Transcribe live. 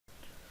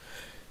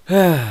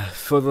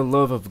For the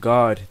love of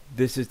God,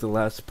 this is the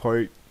last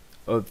part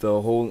of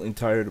the whole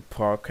entire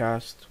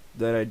podcast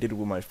that I did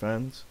with my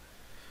friends.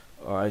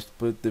 I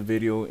split the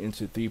video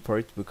into 3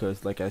 parts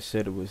because, like I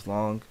said, it was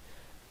long.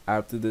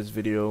 After this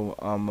video,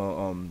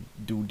 I'ma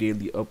do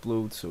daily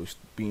uploads, so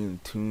be in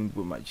tune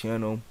with my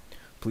channel.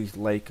 Please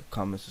like,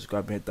 comment,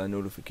 subscribe, and hit that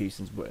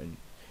notifications button.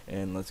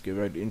 And let's get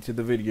right into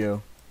the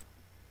video.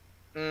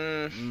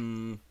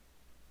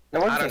 It I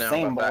works don't the know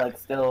same, about but that. like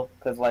still,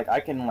 cause like I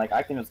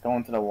can just go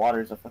into the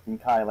waters of fucking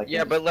Kai. Like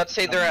Yeah, but let's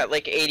say they're at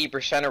like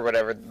 80% or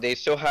whatever. They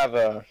still have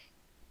a.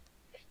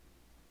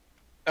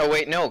 Oh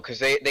wait, no, because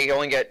they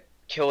only get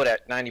killed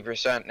at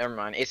 90%. Never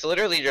mind. It's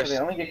literally so just they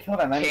only get killed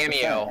at 90%,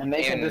 cameo and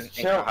they can in just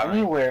chill Kai.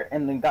 anywhere.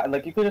 And then got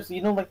like you could just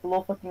like the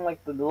little fucking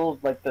like the little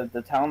like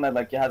the town that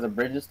like has a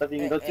bridge and stuff you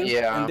can go to.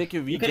 Yeah. And they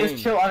can You could regain.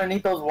 just chill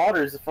underneath those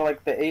waters for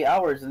like the 8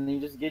 hours, and then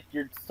you just get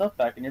your stuff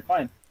back, and you're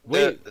fine.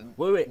 Wait.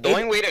 The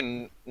only way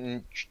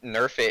to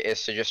nerf it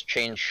is to just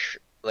change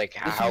like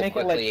how make it,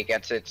 quickly like- it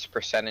gets its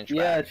percentage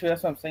Yeah, back. true.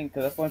 That's what I'm saying.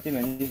 Cause that's the only thing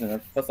they're using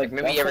it. Plus, like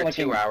Maybe also, every like,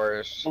 2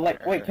 hours. But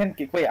like, wait,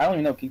 wait, I don't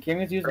even know. Can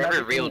cameos use Or every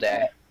magic? real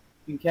day.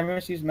 Can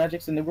cameos use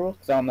magics in the world?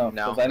 Cause I don't know.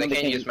 No, 'cause I know they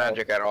can't use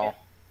magic at all.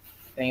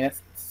 Dang,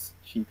 that's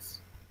cheats.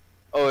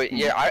 Oh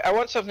yeah, I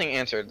want something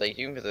answered. Like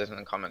you can put this in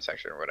the comment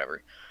section or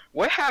whatever.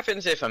 What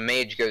happens if a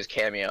mage goes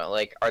cameo?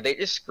 Like, are they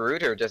just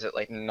screwed, or does it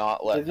like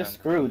not let They're them? just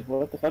screwed.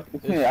 What the fuck?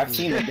 I've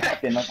seen it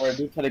happen. Like, where a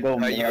dude tried to go.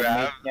 Oh, you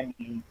have?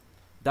 Cameo.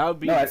 That would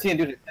be. No, I see a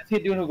dude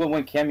who go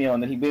went cameo,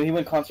 and then he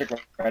went construct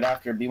right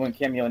after. But he went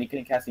cameo, and he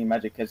couldn't cast any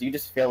magic because you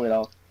just fail it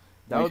all.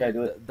 that Try to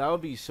do it. would, that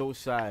would be so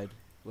sad.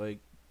 Like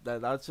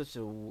that's such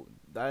a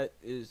that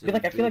is. I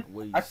feel like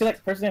waste. I feel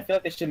like personally, I feel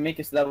like they should make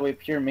it so that way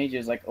pure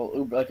mages like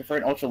if you're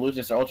an ultra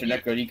lucis or ultra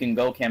necro, you can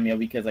go cameo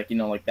because like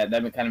like that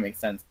would kind of make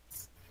sense.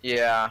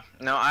 Yeah,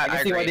 no, I I can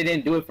see agree. why they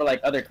didn't do it for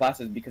like other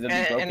classes because it'd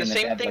be broken. And the if they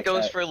same had, thing like,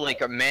 goes that. for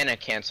like a mana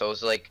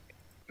cancels. Like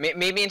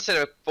maybe instead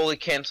of fully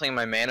canceling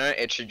my mana,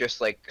 it should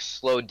just like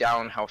slow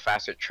down how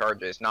fast it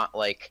charges, not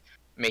like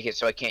make it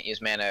so I can't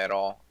use mana at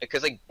all.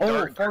 Because like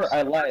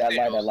I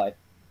lied.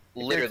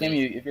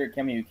 Literally. If you're a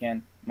cameo, you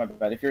can. My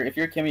bad. If you're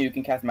a cameo, you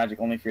can cast magic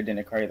only if you're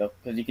Dinakari though,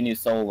 because you can use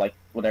soul like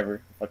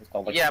whatever the fuck it's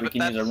called. Like, Yeah, you but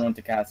can use a rune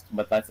to cast,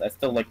 but that's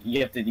still like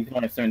you can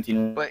only have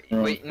 17. But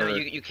runes wait, no, per-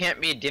 you can't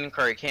be a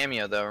Dinkari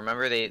cameo though.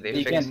 Remember they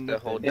You fixed can. the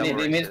whole They double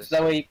made it races. so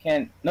that way you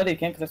can't. No, they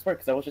can't because I swear.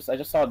 Because I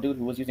just saw a dude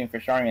who was using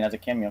Frisharian as a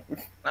cameo.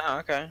 Oh,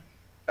 okay.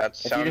 That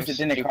If you're sounds just a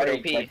stupid Dinakari,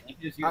 OP. like you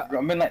can just use.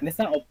 I mean, like it's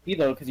not OP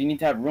though because you need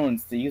to have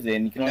runes to use it,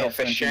 and you can only No, have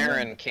 17 runes.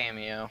 Sharon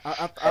cameo. Yeah,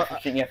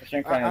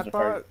 Frisharian is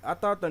retarded. I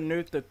thought the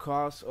nerf the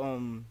cross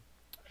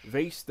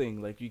race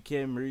thing, like you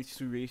can't merge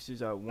 2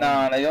 races at once.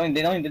 No,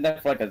 they only did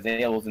that for like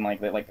Azales and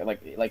like No, you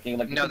they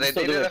can did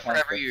still do it for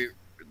constructs. every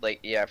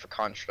for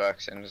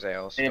constructs and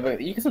Zales. Yeah, but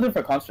you can still do it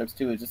for constructs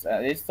too.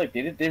 It's like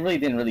they really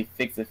didn't really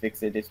fix it.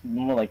 It's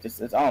more like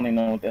I don't even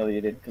know what the hell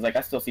they did because like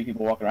I still see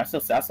people walking around.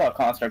 I saw a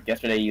construct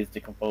yesterday used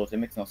to compose. It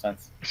makes no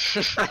sense.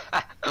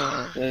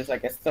 It's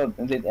like I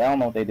don't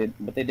know what they did,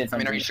 but they did I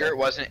something. mean, are you sure it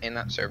wasn't in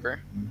that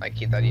server? Like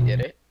that he did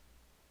it?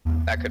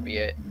 That could be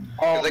it.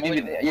 Oh, Like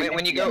maybe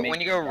when you go I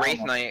Wraith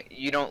don't know. Knight,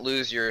 you don't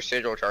lose your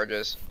sigil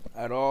charges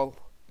At all?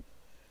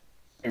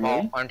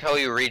 Really? until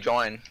you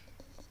rejoin.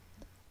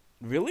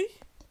 Really?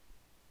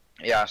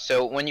 Yeah,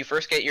 so when you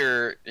first get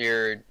your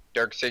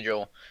dark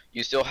sigil,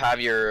 you still have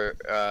your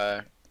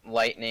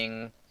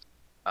lightning,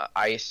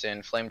 ice,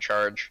 and flame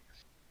charge,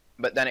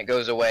 but then it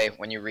goes away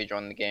when you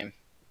rejoin the game,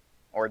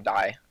 or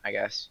die, I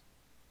guess.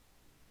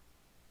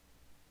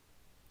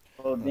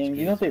 Oh, damn!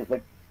 You know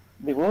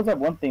what was that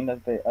one thing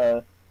that they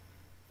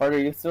Carter,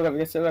 you still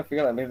gotta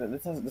figure out like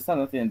this has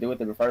nothing to do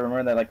with it. If I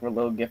remember that like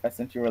little gif I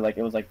sent you where like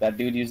it was like that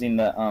dude using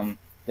the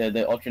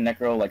ultra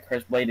necro like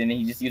curse blade and then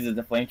he just uses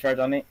the flame charge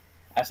on it.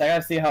 I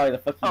gotta see how the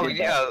fuck he Oh did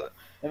yeah, that.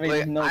 That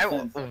makes no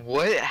sense.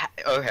 what?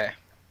 Okay,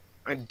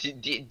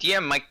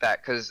 DM Mike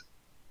that, cause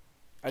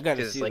I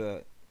gotta 'Cause, see like,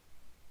 that.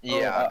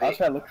 yeah, I'll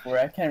try to look for it.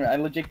 I can't remember. I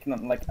legit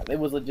can like it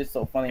was legit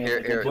so funny. It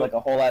was Here. like a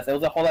whole ass. It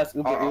was a whole ass.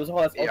 It was a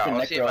whole ass yeah, ultra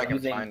I'll see if I necro can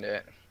using. find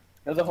it.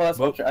 It was a whole ass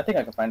But- ultra. I think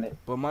I can find it.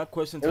 But my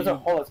question It to was a you,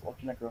 whole ass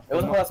ultra necro. It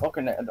was a whole ass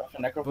ultra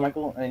necro from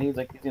Michael, and he was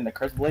like using the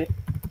curse blade,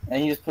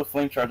 and he just put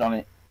flame charge on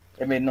it.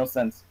 It made no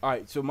sense.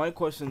 alright, so my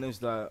question is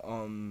that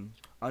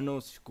I know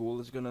school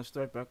is gonna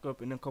start back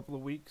up in a couple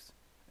of weeks,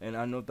 and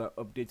I know that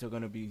updates are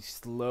gonna be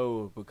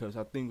slow because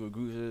I think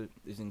Raguza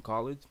is in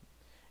college,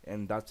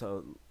 and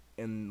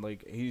and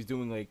like he's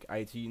doing like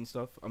IT and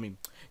stuff. I mean,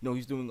 no,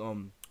 he's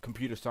doing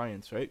computer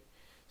science, right?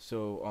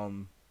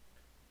 So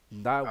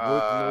that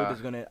workload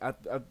is gonna.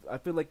 I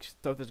feel like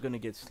stuff is gonna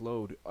get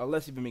slowed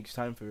unless he makes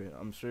time for it.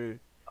 I'm sure.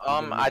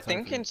 I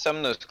think in some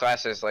of those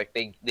classes, like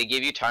they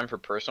give you time for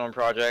personal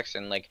projects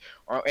and like,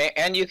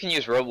 and you can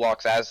use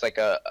Roblox as like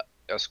a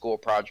school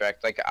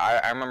project. Like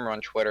I remember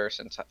on Twitter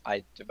since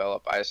I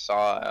developed, I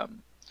saw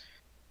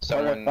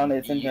someone found it,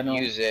 it's in general.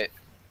 use it.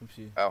 Let's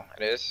see. Oh,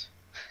 it is.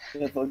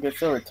 It's so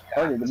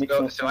retarded. It makes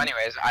no So sense.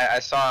 anyways, I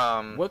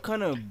saw What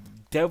kind of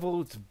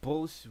devil's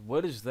bullshit?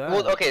 What is that?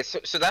 Well, okay,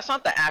 so that's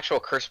not the actual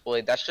curse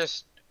blade. That's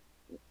just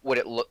what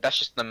it look. That's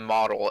just the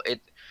model.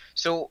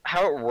 So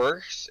how it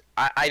works,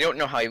 I don't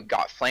know how you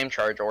got flame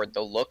charge or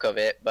the look of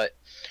it, but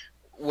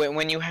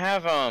when you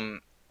have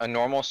a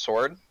normal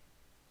sword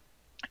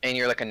and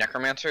you're like a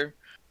necromancer,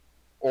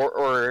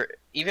 or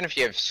even if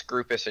you have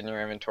Scrupus in your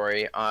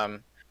inventory,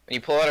 when you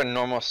pull out a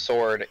normal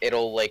sword,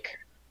 it'll like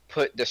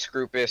put the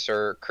Scrupus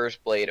or Curse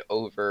Blade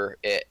over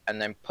it,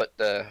 and then put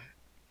the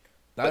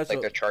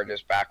the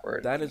charges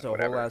backward. That is a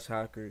whatever. whole ass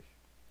hacker.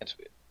 It's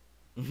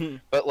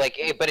but like,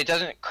 but it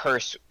doesn't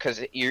curse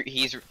because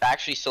he's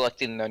actually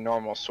selecting the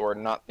normal sword,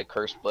 not the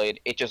Curse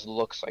Blade. It just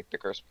looks like the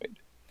Curse Blade.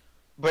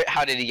 But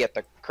how did he get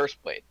the Curse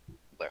Blade?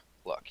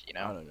 Look, you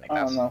know. I don't know. I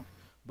don't know.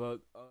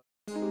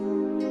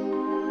 But.